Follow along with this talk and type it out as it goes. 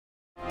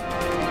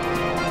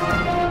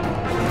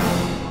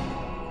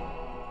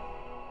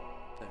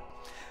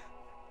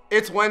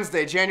It's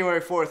Wednesday,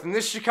 January 4th, and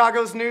this is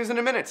Chicago's News in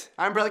a Minute.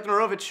 I'm Brett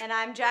Norovich. And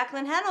I'm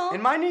Jaclyn.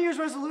 And my New Year's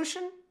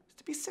resolution is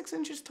to be 6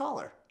 inches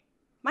taller.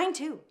 Mine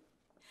too.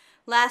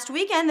 Last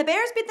weekend, the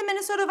Bears beat the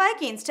Minnesota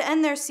Vikings to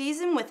end their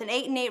season with an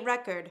 8-8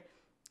 record.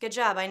 Good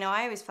job. I know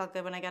I always felt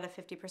good when I got a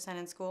 50%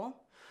 in school.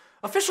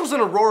 Officials in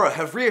Aurora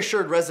have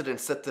reassured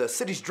residents that the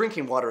city's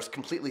drinking water is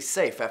completely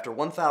safe after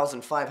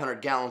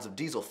 1,500 gallons of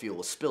diesel fuel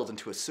was spilled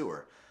into a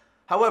sewer.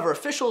 However,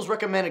 officials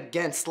recommend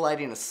against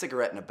lighting a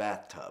cigarette in a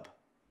bathtub.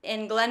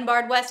 In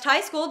Glenbard West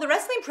High School, the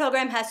wrestling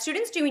program has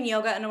students doing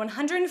yoga in a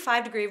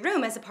 105-degree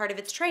room as a part of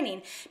its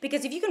training.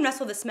 Because if you can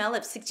wrestle the smell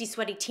of 60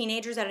 sweaty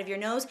teenagers out of your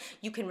nose,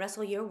 you can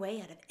wrestle your way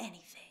out of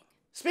anything.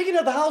 Speaking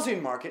of the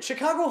housing market,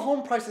 Chicago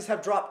home prices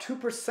have dropped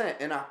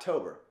 2% in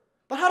October.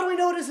 But how do we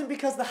know it isn't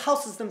because the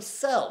houses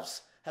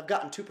themselves have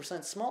gotten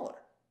 2% smaller?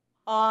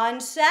 On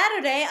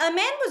Saturday, a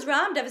man was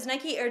robbed of his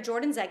Nike Air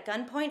Jordans at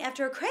gunpoint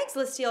after a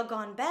Craigslist deal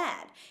gone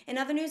bad. In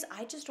other news,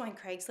 I just joined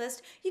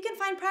Craigslist. You can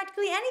find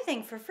practically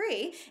anything for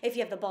free if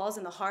you have the balls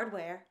and the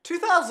hardware.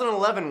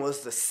 2011 was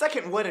the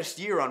second wettest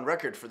year on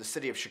record for the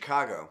city of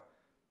Chicago.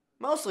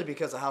 Mostly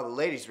because of how the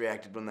ladies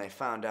reacted when they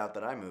found out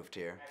that I moved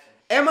here.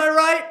 Am I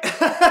right?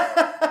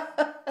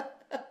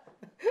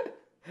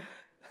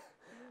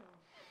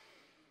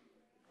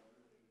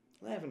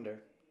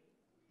 Lavender.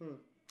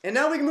 And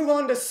now we can move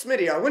on to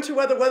Smitty, our winter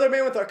weather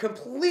weatherman with our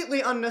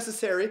completely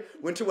unnecessary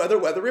winter weather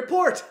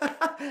report.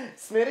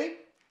 Smitty?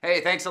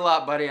 Hey, thanks a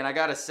lot, buddy. And I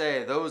gotta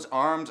say, those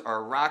arms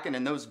are rocking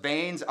and those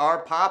veins are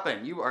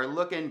popping. You are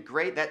looking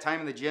great. That time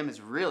in the gym has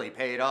really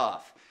paid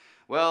off.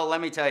 Well, let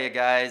me tell you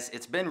guys,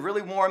 it's been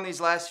really warm these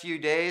last few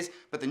days,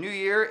 but the new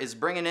year is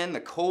bringing in the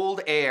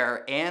cold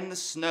air and the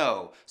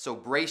snow, so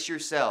brace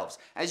yourselves.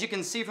 As you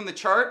can see from the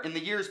chart, in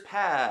the years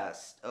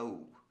past,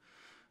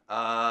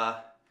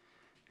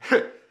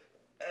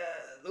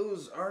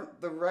 those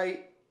aren't the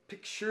right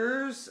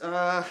pictures.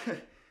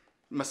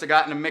 Must have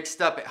gotten them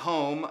mixed up at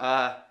home.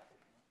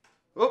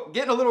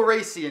 Getting a little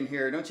racy in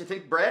here, don't you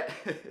think, Brett?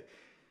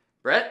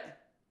 Brett?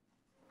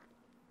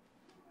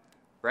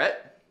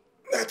 Brett?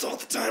 That's all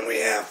the time we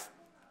have.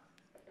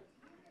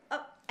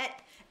 Oh,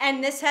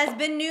 and this has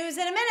been News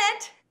in a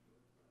Minute.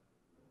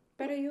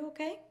 Brett, are you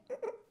okay?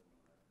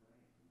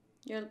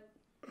 You're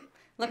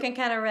looking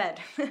kind of red.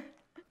 Do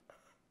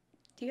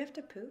you have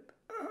to poop?